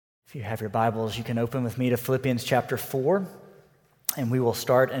If you have your Bibles, you can open with me to Philippians chapter 4, and we will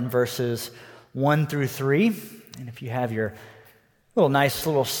start in verses 1 through 3. And if you have your nice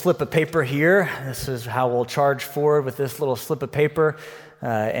little slip of paper here, this is how we'll charge forward with this little slip of paper.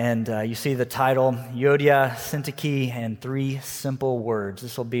 You see the title, Euodia, Syntyche, and 3 simple words.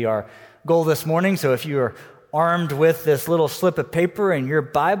 This will be our goal this morning. So if you are armed with this little slip of paper and your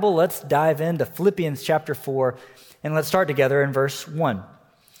Bible, let's dive into Philippians chapter 4, and let's start together in verse 1.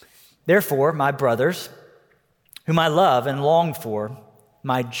 Therefore, my brothers, whom I love and long for,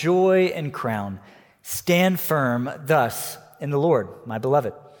 my joy and crown, stand firm thus in the Lord, my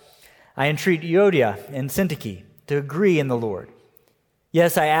beloved. I entreat Euodia and Syntyche to agree in the Lord.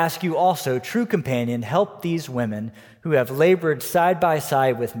 Yes, I ask you also, true companion, help these women who have labored side by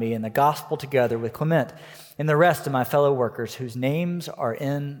side with me in the gospel together with Clement and the rest of my fellow workers whose names are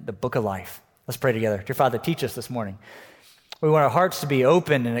in the book of life. Let's pray together. Dear Father, teach us this morning. We want our hearts to be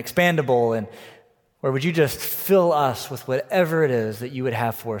open and expandable, and or would you just fill us with whatever it is that you would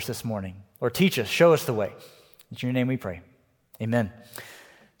have for us this morning? Or teach us, show us the way. In your name we pray. Amen.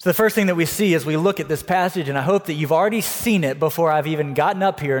 So the first thing that we see as we look at this passage, and I hope that you've already seen it before I've even gotten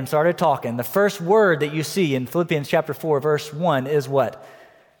up here and started talking, the first word that you see in Philippians chapter 4, verse 1 is what?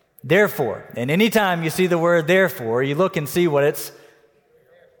 Therefore. And anytime you see the word therefore, you look and see what it's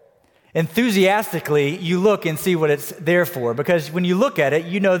enthusiastically, you look and see what it's there for, because when you look at it,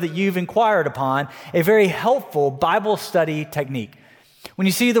 you know that you've inquired upon a very helpful Bible study technique. When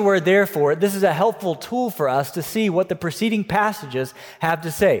you see the word therefore, this is a helpful tool for us to see what the preceding passages have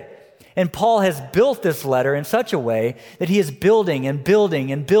to say. And Paul has built this letter in such a way that he is building and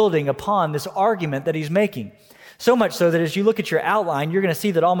building and building upon this argument that he's making. So much so that as you look at your outline, you're going to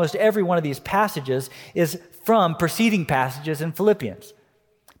see that almost every one of these passages is from preceding passages in Philippians.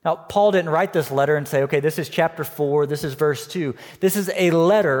 Now, Paul didn't write this letter and say, okay, this is chapter 4, this is verse 2. This is a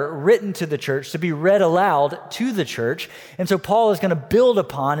letter written to the church to be read aloud to the church. And so Paul is going to build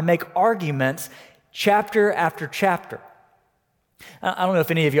upon and make arguments chapter after chapter. I don't know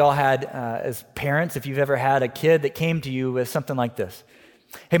if any of y'all had, as parents, if you've ever had a kid that came to you with something like this.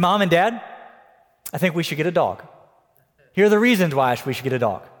 Hey, Mom and Dad, I think we should get a dog. Here are the reasons why we should get a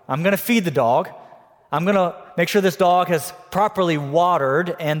dog. I'm going to feed the dog. I'm going to make sure this dog has properly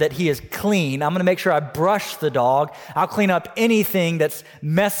watered and that he is clean. I'm going to make sure I brush the dog. I'll clean up anything that's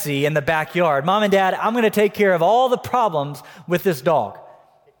messy in the backyard. Mom and Dad, I'm going to take care of all the problems with this dog.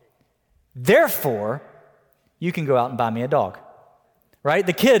 Therefore, you can go out and buy me a dog. Right?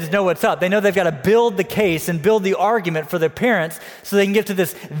 The kids know what's up. They know they've got to build the case and build the argument for their parents so they can get to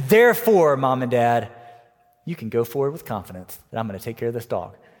this, therefore, Mom and Dad, you can go forward with confidence that I'm going to take care of this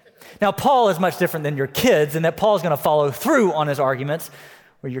dog. Now, Paul is much different than your kids in that Paul is going to follow through on his arguments,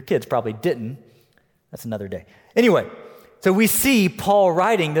 where your kids probably didn't. That's another day. Anyway, so we see Paul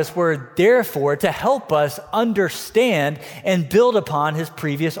writing this word, therefore, to help us understand and build upon his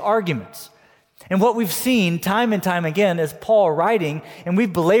previous arguments. And what we've seen time and time again is Paul writing, and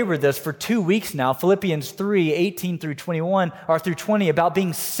we've belabored this for 2 weeks now, Philippians 3, 18 through 21, or through 20, about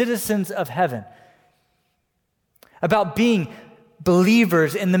being citizens of heaven, about being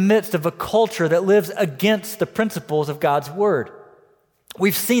believers in the midst of a culture that lives against the principles of God's word.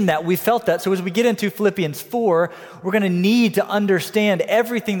 We've seen that, we've felt that. So as we get into Philippians 4, we're going to need to understand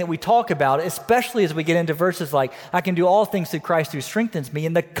everything that we talk about, especially as we get into verses like, I can do all things through Christ who strengthens me,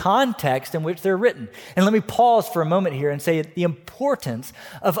 in the context in which they're written. And let me pause for a moment here and say the importance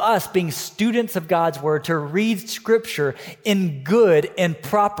of us being students of God's word to read Scripture in good and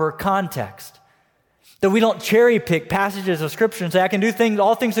proper context. That we don't cherry pick passages of Scripture and say, I can do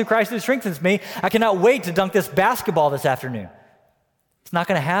all things through Christ who strengthens me. I cannot wait to dunk this basketball this afternoon. It's not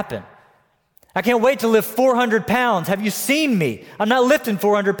going to happen. I can't wait to lift 400 pounds. Have you seen me? I'm not lifting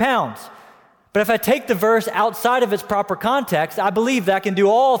 400 pounds. But if I take the verse outside of its proper context, I believe that I can do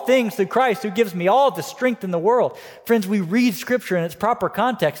all things through Christ who gives me all the strength in the world. Friends, we read Scripture in its proper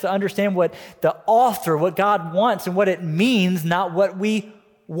context to understand what the author, what God wants and what it means, not what we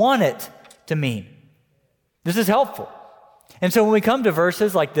want it to mean. This is helpful. And so when we come to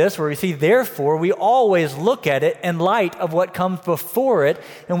verses like this where we see therefore, we always look at it in light of what comes before it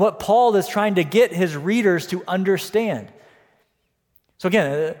and what Paul is trying to get his readers to understand. So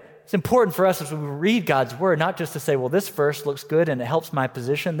again, it's important for us as we read God's word, not just to say, well, this verse looks good and it helps my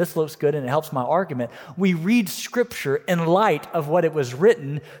position, this looks good and it helps my argument. We read Scripture in light of what it was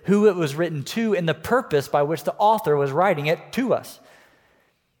written, who it was written to, and the purpose by which the author was writing it to us.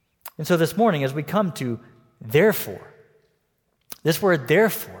 And so this morning, as we come to therefore, this word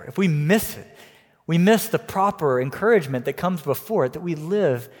therefore, if we miss it, we miss the proper encouragement that comes before it, that we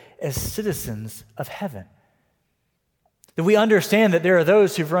live as citizens of heaven. That we understand that there are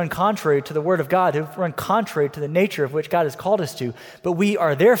those who've run contrary to the Word of God, who've run contrary to the nature of which God has called us to, but we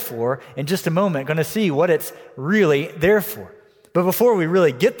are therefore, in just a moment, going to see what it's really there for. But before we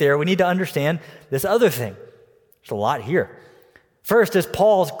really get there, we need to understand this other thing. There's a lot here. First is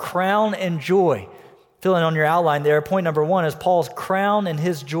Paul's crown and joy. Filling on your outline there, point number 1 is Paul's crown and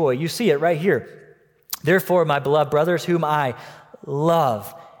his joy. You see it right here. Therefore, my beloved brothers, whom I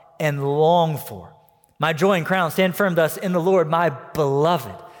love and long for, my joy and crown, stand firm thus in the Lord, my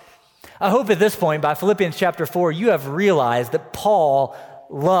beloved. I hope at this point, by Philippians chapter 4, you have realized that Paul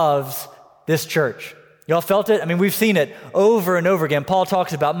loves this church. Y'all felt it? I mean, we've seen it over and over again. Paul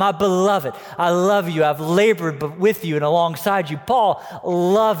talks about, my beloved, I love you. I've labored with you and alongside you. Paul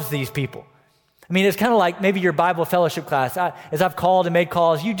loves these people. I mean, it's kind of like maybe your Bible fellowship class. As I've called and made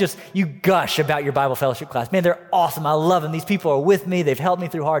calls, you gush about your Bible fellowship class. Man, they're awesome. I love them. These people are with me. They've helped me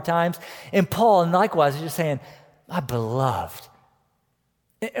through hard times. And Paul, and likewise, is just saying, my beloved.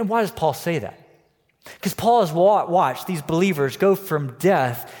 And why does Paul say that? Because Paul has watched these believers go from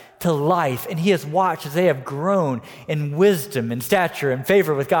death to life, and he has watched as they have grown in wisdom and stature and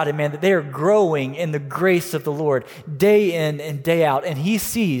favor with God and man, that they are growing in the grace of the Lord day in and day out. And he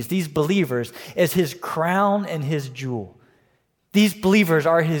sees these believers as his crown and his jewel. These believers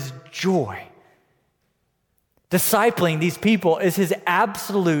are his joy. Discipling these people is his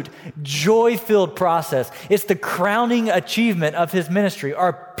absolute joy-filled process. It's the crowning achievement of his ministry,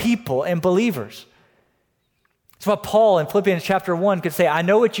 are people and believers. That's why Paul in Philippians chapter 1 could say, I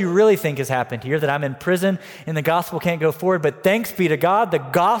know what you really think has happened here, that I'm in prison and the gospel can't go forward, but thanks be to God, the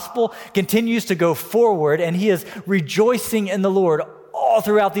gospel continues to go forward, and he is rejoicing in the Lord all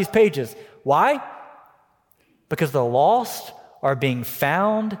throughout these pages. Why? Because the lost are being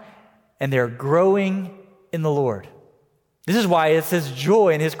found and they're growing in the Lord. This is why it's his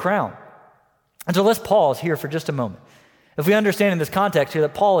joy and his crown. And so let's pause here for just a moment. If we understand in this context here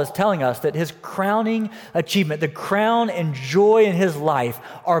that Paul is telling us that his crowning achievement, the crown and joy in his life,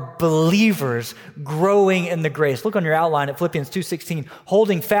 are believers growing in the grace. Look on your outline at Philippians 2:16,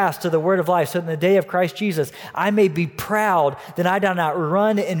 holding fast to the word of life, so that in the day of Christ Jesus, I may be proud that I do not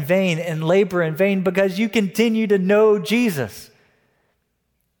run in vain and labor in vain, because you continue to know Jesus.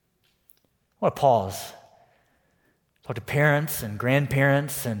 I want to pause. Talk to parents and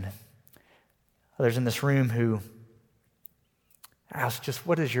grandparents and others in this room who ask just,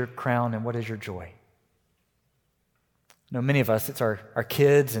 what is your crown and what is your joy? You know, many of us, it's our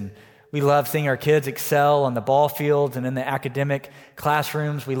kids, and we love seeing our kids excel on the ball fields and in the academic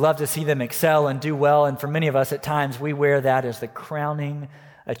classrooms. We love to see them excel and do well, and for many of us at times, we wear that as the crowning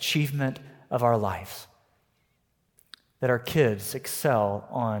achievement of our lives. That our kids excel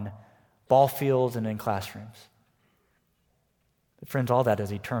on ball fields and in classrooms. But friends, all that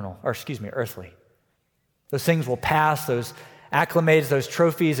is earthly. Those things will pass, those acclimates, those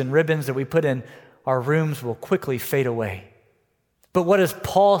trophies and ribbons that we put in our rooms will quickly fade away. But what does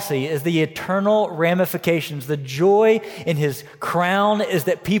Paul see is the eternal ramifications. The joy in his crown is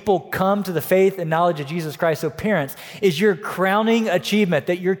that people come to the faith and knowledge of Jesus Christ. So parents, is your crowning achievement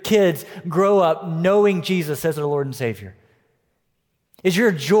that your kids grow up knowing Jesus as their Lord and Savior? Is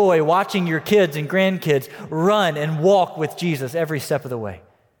your joy watching your kids and grandkids run and walk with Jesus every step of the way?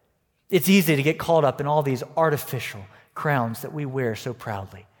 It's easy to get caught up in all these artificial crowns that we wear so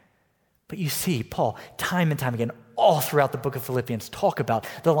proudly. But you see Paul, time and time again, all throughout the book of Philippians, talk about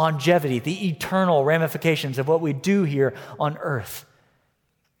the longevity, the eternal ramifications of what we do here on earth.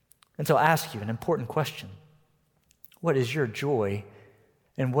 And so I'll ask you an important question. What is your joy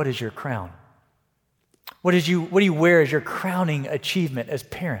and what is your crown? What do you wear as your crowning achievement as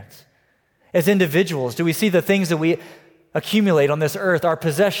parents? As individuals, do we see the things that we accumulate on this earth, our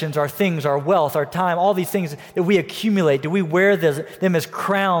possessions, our things, our wealth, our time, all these things that we accumulate, do we wear them as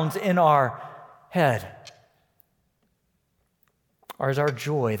crowns in our head? Or is our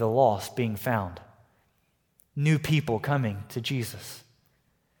joy the lost being found? New people coming to Jesus?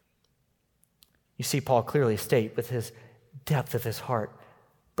 You see Paul clearly state with his depth of his heart,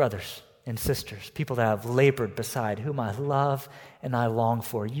 brothers and sisters, people that have labored beside, whom I love and I long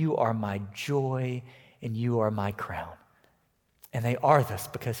for, you are my joy and you are my crown. And they are this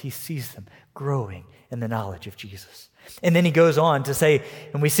because he sees them growing in the knowledge of Jesus. And then he goes on to say,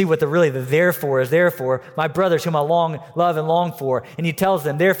 and we see what the therefore is, therefore, my brothers whom I love and long for. And he tells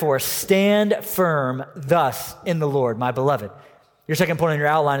them, therefore, stand firm thus in the Lord, my beloved. Your second point on your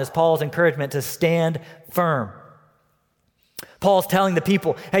outline is Paul's encouragement to stand firm. Paul's telling the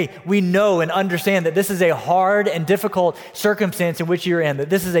people, hey, we know and understand that this is a hard and difficult circumstance in which you're in,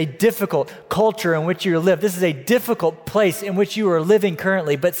 that this is a difficult culture in which you live. This is a difficult place in which you are living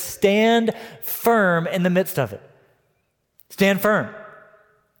currently, but stand firm in the midst of it. Stand firm.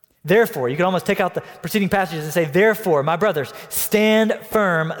 Therefore, you could almost take out the preceding passages and say, therefore, my brothers, stand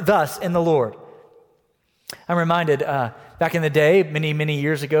firm thus in the Lord. I'm reminded, back in the day, many, many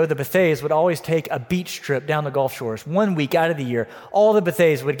years ago, the Bethays would always take a beach trip down the Gulf Shores. 1 week out of the year, all the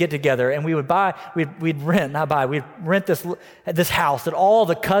Bethays would get together and we'd rent this house that all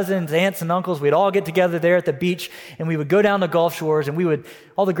the cousins, aunts, and uncles, we'd all get together there at the beach, and we would go down the Gulf Shores, and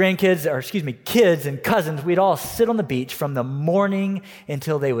all the kids and cousins, we'd all sit on the beach from the morning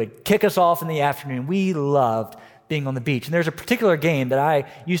until they would kick us off in the afternoon. We loved being on the beach. And there's a particular game that I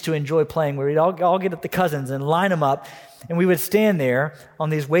used to enjoy playing where we'd all get up the cousins and line them up, and we would stand there on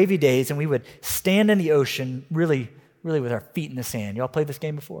these wavy days, and we would stand in the ocean really, really with our feet in the sand. Y'all played this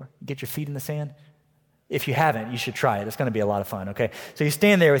game before? You get your feet in the sand? If you haven't, you should try it. It's going to be a lot of fun, okay? So you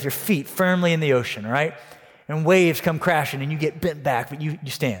stand there with your feet firmly in the ocean, right? And waves come crashing, and you get bent back, but you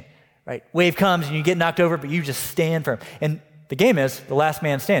stand, right? Wave comes, and you get knocked over, but you just stand firm. And the game is the last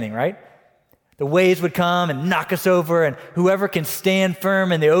man standing, right? The waves would come and knock us over, and whoever can stand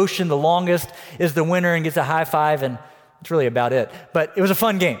firm in the ocean the longest is the winner and gets a high five, and that's really about it. But it was a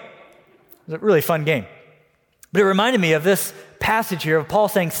fun game. It was a really fun game. But it reminded me of this passage here of Paul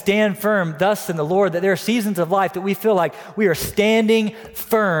saying, stand firm thus in the Lord, that there are seasons of life that we feel like we are standing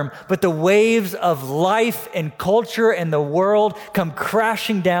firm, but the waves of life and culture and the world come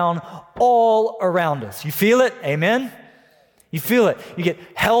crashing down all around us. You feel it? Amen? You feel it. You get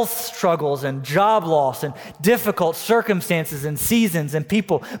health struggles and job loss and difficult circumstances and seasons and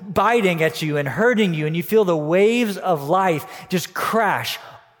people biting at you and hurting you, and you feel the waves of life just crash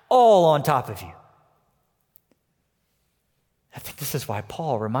all on top of you. I think this is why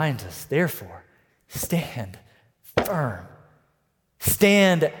Paul reminds us, therefore, stand firm.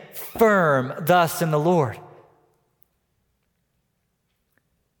 Stand firm thus in the Lord.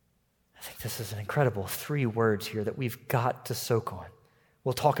 I think this is an incredible 3 words here that we've got to soak on.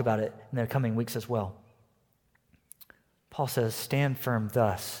 We'll talk about it in the coming weeks as well. Paul says, stand firm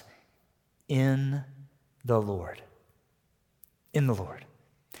thus in the Lord. In the Lord.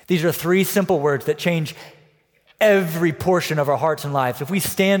 These are 3 simple words that change every portion of our hearts and lives. If we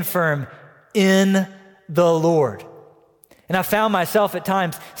stand firm in the Lord. And I found myself at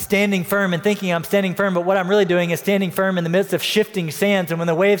times standing firm and thinking I'm standing firm, but what I'm really doing is standing firm in the midst of shifting sands. And when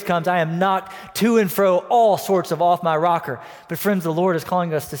the waves comes, I am knocked to and fro all sorts of off my rocker. But friends, the Lord is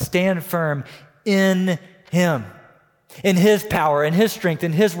calling us to stand firm in Him, in His power, in His strength,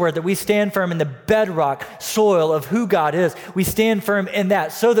 in His word, that we stand firm in the bedrock soil of who God is. We stand firm in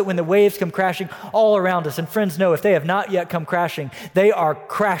that so that when the waves come crashing all around us, and friends know if they have not yet come crashing, they are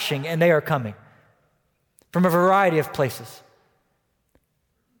crashing and they are coming from a variety of places.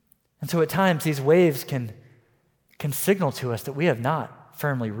 And so at times these waves can signal to us that we have not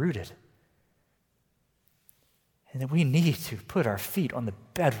firmly rooted and that we need to put our feet on the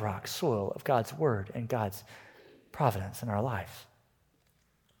bedrock soil of God's word and God's providence in our life.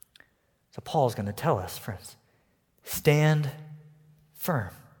 So Paul's going to tell us, friends, stand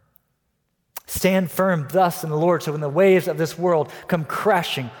firm. Stand firm thus in the Lord, so when the waves of this world come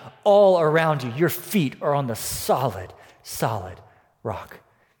crashing all around you, your feet are on the solid, solid rock.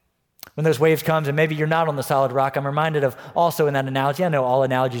 When those waves come, and maybe you're not on the solid rock, I'm reminded of also in that analogy, I know all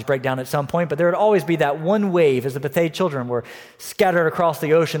analogies break down at some point, but there would always be that one wave as the Bethay children were scattered across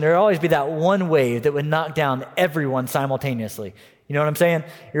the ocean. There would always be that one wave that would knock down everyone simultaneously. You know what I'm saying?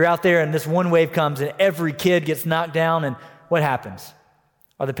 You're out there and this one wave comes and every kid gets knocked down, and what happens?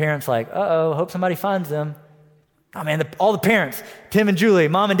 Are the parents like, uh-oh, hope somebody finds them? Oh man, all the parents, Tim and Julie,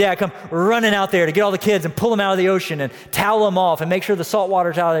 mom and dad come running out there to get all the kids and pull them out of the ocean and towel them off and make sure the salt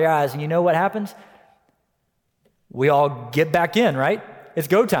water's out of their eyes. And you know what happens? We all get back in, right? It's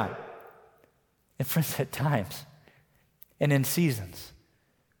go time. And friends, at times and in seasons,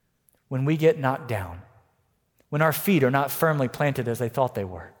 when we get knocked down, when our feet are not firmly planted as they thought they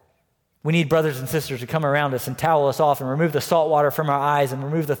were, we need brothers and sisters to come around us and towel us off and remove the salt water from our eyes and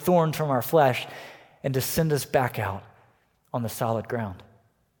remove the thorns from our flesh and to send us back out on the solid ground.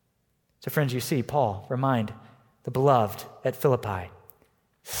 So friends, you see, Paul remind the beloved at Philippi,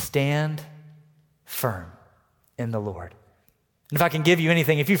 stand firm in the Lord. And if I can give you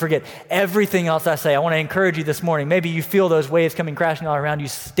anything, if you forget everything else I say, I want to encourage you this morning. Maybe you feel those waves coming crashing all around you.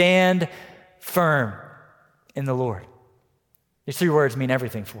 Stand firm in the Lord. These 3 words mean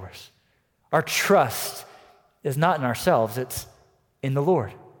everything for us. Our trust is not in ourselves, it's in the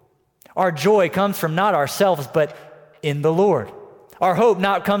Lord. Our joy comes from not ourselves, but in the Lord. Our hope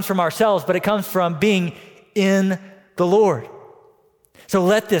not comes from ourselves, but it comes from being in the Lord. So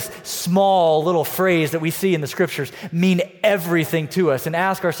let this small little phrase that we see in the scriptures mean everything to us, and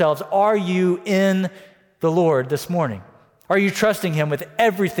ask ourselves, are you in the Lord this morning? Are you trusting him with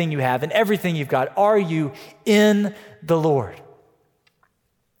everything you have and everything you've got? Are you in the Lord?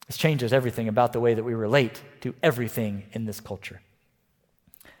 This changes everything about the way that we relate to everything in this culture.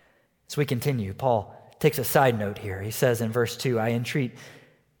 As we continue, Paul takes a side note here. He says in verse 2, I entreat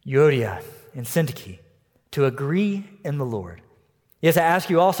Euodia and Syntyche to agree in the Lord. Yes, I ask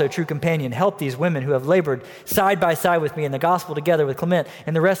you also, true companion, help these women who have labored side by side with me in the gospel together with Clement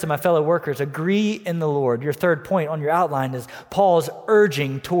and the rest of my fellow workers. Agree in the Lord. Your third point on your outline is Paul's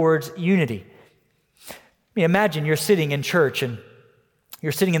urging towards unity. I mean, imagine you're sitting in church and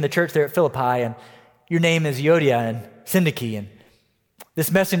you're sitting in the church there at Philippi and your name is Euodia and Syntyche, and this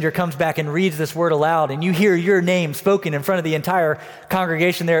messenger comes back and reads this word aloud and you hear your name spoken in front of the entire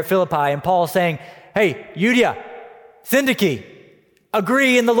congregation there at Philippi, and Paul's saying, hey, Euodia, Syntyche,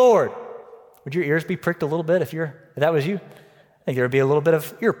 agree in the Lord. Would your ears be pricked a little bit if that was you? I think there would be a little bit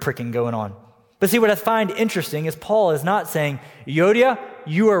of ear pricking going on. But see, what I find interesting is Paul is not saying, Euodia,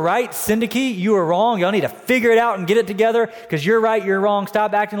 you are right, Syntyche, you are wrong. Y'all need to figure it out and get it together because you're right, you're wrong.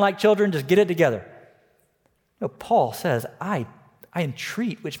 Stop acting like children, just get it together. No, Paul says, I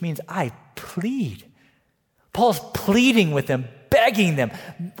entreat, which means I plead. Paul's pleading with them, begging them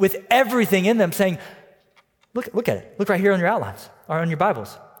with everything in them, saying, look at it. Look right here on your outlines or on your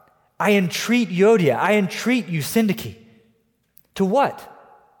Bibles. I entreat Euodia. I entreat you, Syntyche. To what?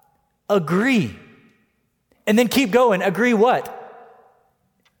 Agree. And then keep going. Agree what?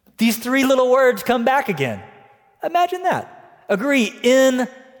 These three little words come back again. Imagine that. Agree in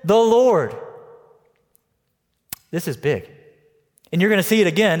the Lord. This is big. And you're going to see it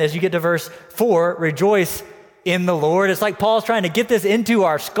again as you get to verse 4, rejoice in the Lord. It's like Paul's trying to get this into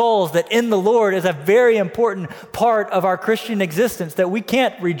our skulls that in the Lord is a very important part of our Christian existence, that we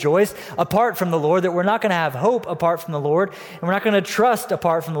can't rejoice apart from the Lord, that we're not going to have hope apart from the Lord, and we're not going to trust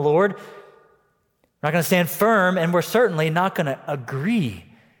apart from the Lord. We're not going to stand firm, and we're certainly not going to agree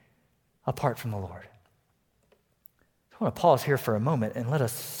apart from the Lord. I want to pause here for a moment and let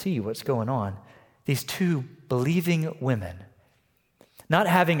us see what's going on. These two believing women, not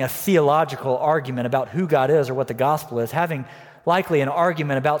having a theological argument about who God is or what the gospel is, having likely an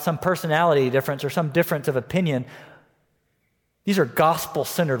argument about some personality difference or some difference of opinion. These are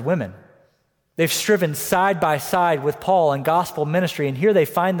gospel-centered women. They've striven side by side with Paul in gospel ministry, and here they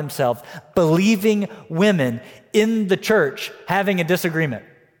find themselves believing women in the church having a disagreement.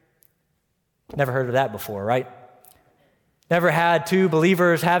 Never heard of that before, right? Never had two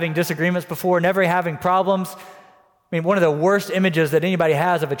believers having disagreements before, never having problems. I mean, one of the worst images that anybody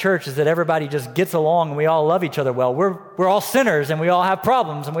has of a church is that everybody just gets along and we all love each other well. We're all sinners and we all have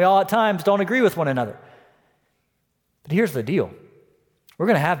problems and we all at times don't agree with one another. But here's the deal. We're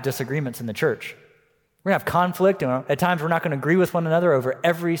going to have disagreements in the church. We're going to have conflict, and at times we're not going to agree with one another over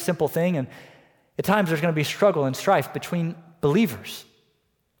every simple thing, and at times there's going to be struggle and strife between believers.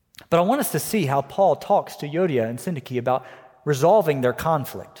 But I want us to see how Paul talks to Euodia and Syntyche about resolving their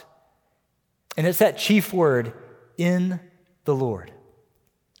conflict. And it's that chief word, in the Lord.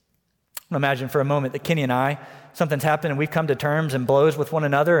 Imagine for a moment that Kenny and I, something's happened and we've come to terms and blows with one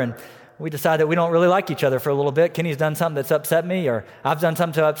another, and we decide that we don't really like each other for a little bit. Kenny's done something that's upset me, or I've done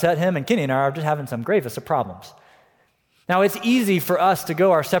something to upset him, and Kenny and I are just having some gravest of problems. Now, it's easy for us to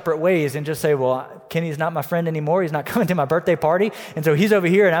go our separate ways and just say, well, Kenny's not my friend anymore. He's not coming to my birthday party. And so he's over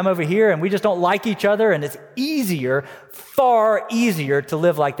here and I'm over here, and we just don't like each other. And it's easier, far easier to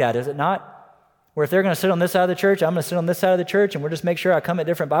live like that, is it not? Where if they're going to sit on this side of the church, I'm going to sit on this side of the church, and we'll just make sure I come at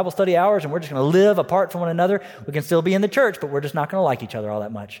different Bible study hours, and we're just going to live apart from one another. We can still be in the church, but we're just not going to like each other all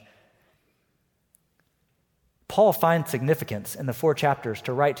that much. Paul finds significance in the 4 chapters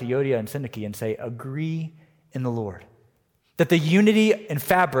to write to Euodia and Syntyche and say, agree in the Lord. That the unity and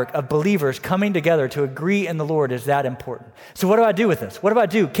fabric of believers coming together to agree in the Lord is that important. So what do I do with this? What do I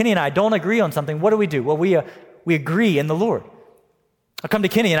do? Kenny and I don't agree on something. What do? Well, we agree in the Lord. I come to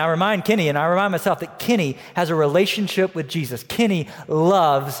Kenny and I remind myself that Kenny has a relationship with Jesus. Kenny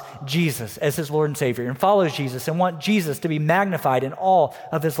loves Jesus as his Lord and Savior and follows Jesus and wants Jesus to be magnified in all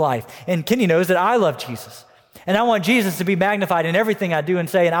of his life. And Kenny knows that I love Jesus. And I want Jesus to be magnified in everything I do and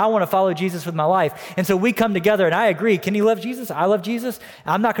say, and I want to follow Jesus with my life. And so we come together, and I agree. Kenny loves Jesus. I love Jesus.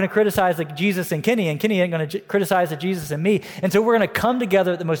 I'm not going to criticize the Jesus in Kenny, and Kenny ain't going to criticize the Jesus in me. And so we're going to come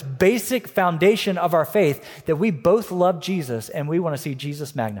together at the most basic foundation of our faith, that we both love Jesus, and we want to see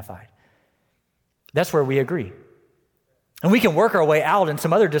Jesus magnified. That's where we agree. And we can work our way out in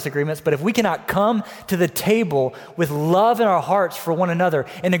some other disagreements, but if we cannot come to the table with love in our hearts for one another,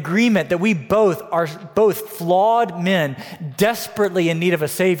 an agreement that we both are flawed men, desperately in need of a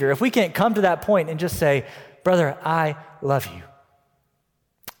Savior, if we can't come to that point and just say, brother, I love you.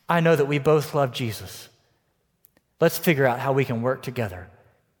 I know that we both love Jesus. Let's figure out how we can work together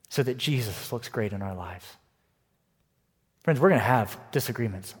so that Jesus looks great in our lives. Friends, we're going to have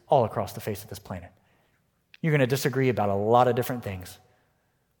disagreements all across the face of this planet. You're going to disagree about a lot of different things.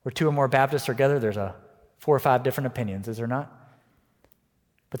 Where two or more Baptists are together, there's 4 or 5 different opinions, is there not?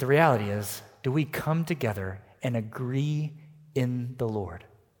 But the reality is, do we come together and agree in the Lord?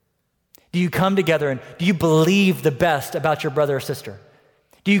 Do you come together and do you believe the best about your brother or sister?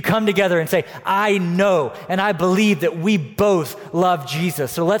 Do you come together and say, I know and I believe that we both love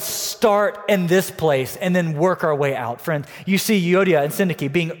Jesus. So let's start in this place and then work our way out. Friends, you see Euodia and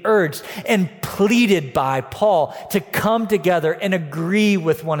Syntyche being urged and pleaded by Paul to come together and agree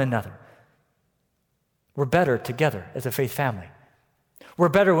with one another. We're better together as a faith family. We're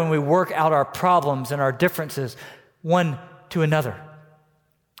better when we work out our problems and our differences one to another.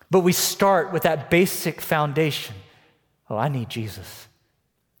 But we start with that basic foundation. Oh, I need Jesus.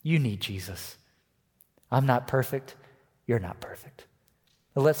 You need Jesus. I'm not perfect. You're not perfect.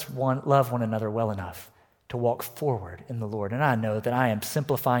 But let's love one another well enough to walk forward in the Lord. And I know that I am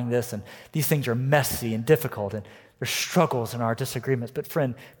simplifying this, and these things are messy and difficult, and there's struggles in our disagreements. But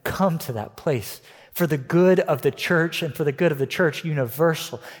friend, come to that place for the good of the church and for the good of the church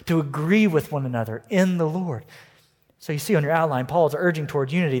universal, to agree with one another in the Lord. So you see on your outline, Paul is urging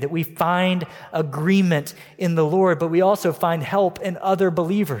toward unity, that we find agreement in the Lord, but we also find help in other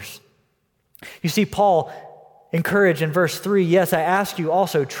believers. You see Paul encourage in verse 3, yes, I ask you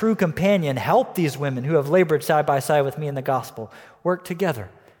also, true companion, help these women who have labored side by side with me in the gospel. Work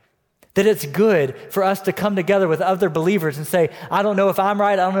together. That it's good for us to come together with other believers and say, I don't know if I'm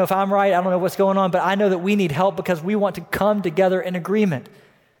right, I don't know if I'm right, I don't know what's going on, but I know that we need help because we want to come together in agreement.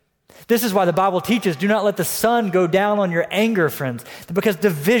 This is why the Bible teaches, do not let the sun go down on your anger, friends, because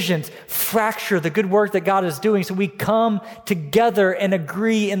divisions fracture the good work that God is doing. So we come together and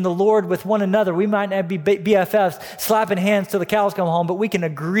agree in the Lord with one another. We might not be BFFs slapping hands till the cows come home, but we can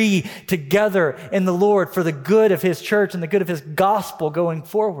agree together in the Lord for the good of his church and the good of his gospel going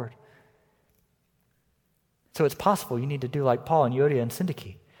forward. So it's possible you need to do like Paul and Euodia and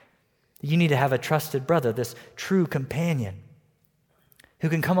Syntyche. You need to have a trusted brother, this true companion, who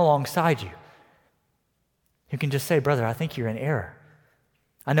can come alongside you, who can just say, brother, I think you're in error.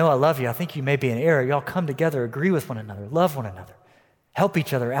 I know I love you. I think you may be in error. Y'all come together, agree with one another, love one another, help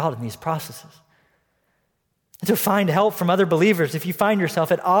each other out in these processes. And so find help from other believers. If you find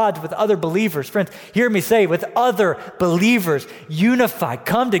yourself at odds with other believers, friends, hear me say, with other believers, unify,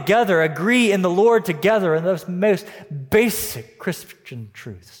 come together, agree in the Lord together in those most basic Christian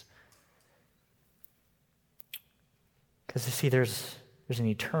truths. Because you see, there's an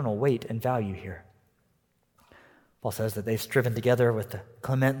eternal weight and value here. Paul says that they've striven together with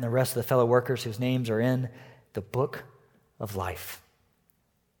Clement and the rest of the fellow workers whose names are in the book of life.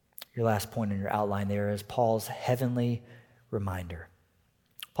 Your last point in your outline there is Paul's heavenly reminder.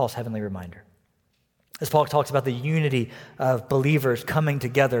 Paul's heavenly reminder. As Paul talks about the unity of believers coming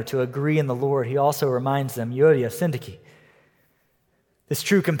together to agree in the Lord, he also reminds them, Euodia, Syntyche, this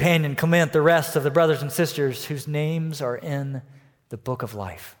true companion, Clement, the rest of the brothers and sisters whose names are in the book of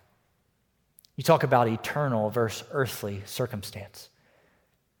life. You talk about eternal versus earthly circumstance.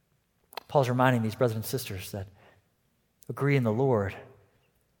 Paul's reminding these brothers and sisters that agree in the Lord,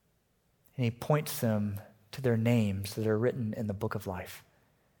 and he points them to their names that are written in the book of life.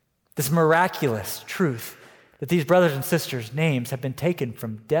 This miraculous truth that these brothers and sisters' names have been taken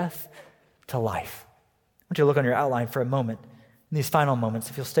from death to life. I want you to look on your outline for a moment. In these final moments,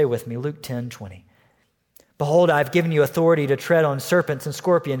 if you'll stay with me, Luke 10:20. Behold, I have given you authority to tread on serpents and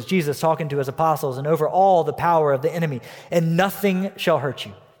scorpions, Jesus talking to his apostles, and over all the power of the enemy, and nothing shall hurt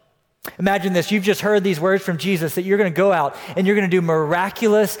you. Imagine this, you've just heard these words from Jesus that you're going to go out and you're going to do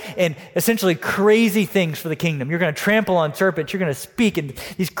miraculous and essentially crazy things for the kingdom. You're going to trample on serpents, you're going to speak, and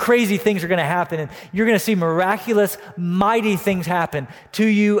these crazy things are going to happen, and you're going to see miraculous, mighty things happen to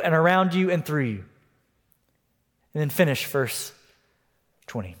you and around you and through you. And then finish verse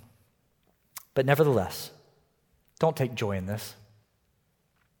 20. But nevertheless, don't take joy in this.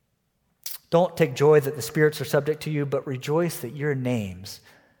 Don't take joy that the spirits are subject to you, but rejoice that your names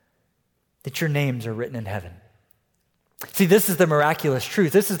are written in heaven. See, this is the miraculous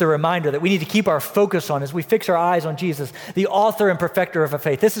truth. This is the reminder that we need to keep our focus on as we fix our eyes on Jesus, the author and perfecter of our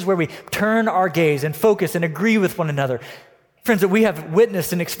faith. This is where we turn our gaze and focus and agree with one another. Friends, that we have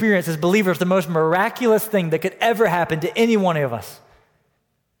witnessed and experienced as believers the most miraculous thing that could ever happen to any one of us.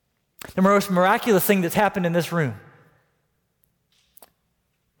 The most miraculous thing that's happened in this room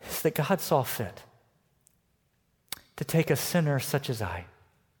is that God saw fit to take a sinner such as I,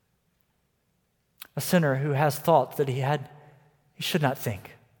 a sinner who has thoughts that he should not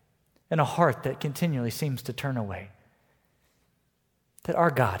think, and a heart that continually seems to turn away. That our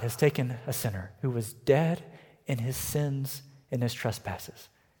God has taken a sinner who was dead in his sins and his trespasses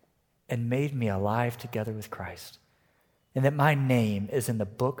and made me alive together with Christ, and that my name is in the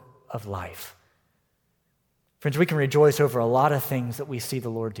book of life. Friends, we can rejoice over a lot of things that we see the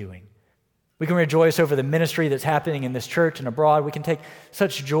Lord doing. We can rejoice over the ministry that's happening in this church and abroad. We can take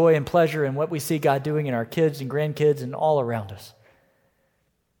such joy and pleasure in what we see God doing in our kids and grandkids and all around us.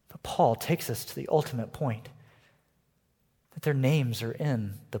 But Paul takes us to the ultimate point, that their names are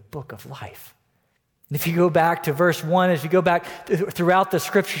in the book of life. And if you go back to verse 1, as you go back throughout the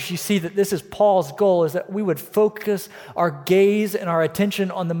scriptures, you see that this is Paul's goal, is that we would focus our gaze and our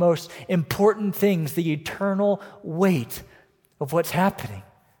attention on the most important things, the eternal weight of what's happening.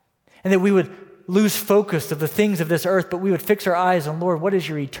 And that we would lose focus of the things of this earth, but we would fix our eyes on, Lord, what does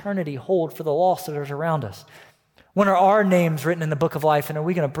your eternity hold for the lost that is around us? When are our names written in the book of life, and are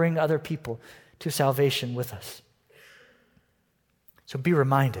we going to bring other people to salvation with us? So be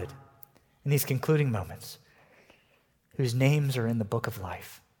reminded in these concluding moments whose names are in the book of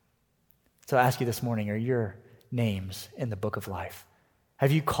life. So I ask you this morning, are your names in the book of life?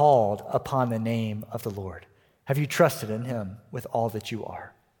 Have you called upon the name of the Lord? Have you trusted in him with all that you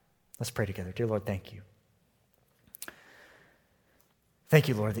are? Let's pray together. Dear Lord, thank you. Thank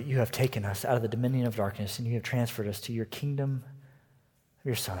you, Lord, that you have taken us out of the dominion of darkness and you have transferred us to your kingdom of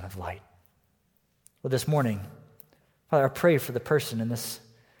your Son of light. Well, this morning, Father, I pray for the person in this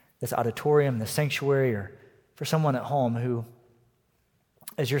auditorium, this sanctuary, or for someone at home who,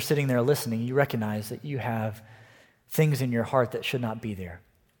 as you're sitting there listening, you recognize that you have things in your heart that should not be there.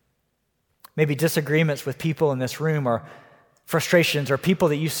 Maybe disagreements with people in this room, or frustrations, or people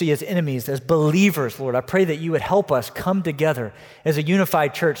that you see as enemies, as believers, Lord. I pray that you would help us come together as a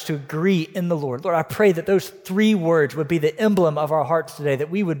unified church to agree in the Lord. Lord, I pray that those 3 words would be the emblem of our hearts today,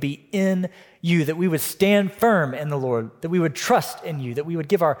 that we would be in you, that we would stand firm in the Lord, that we would trust in you, that we would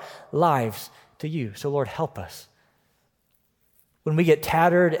give our lives to you. So Lord, help us. When we get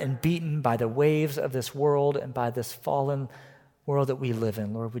tattered and beaten by the waves of this world and by this fallen world that we live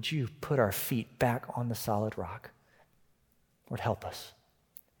in, Lord, would you put our feet back on the solid rock? Lord, help us.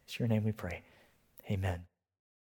 It's your name we pray. Amen.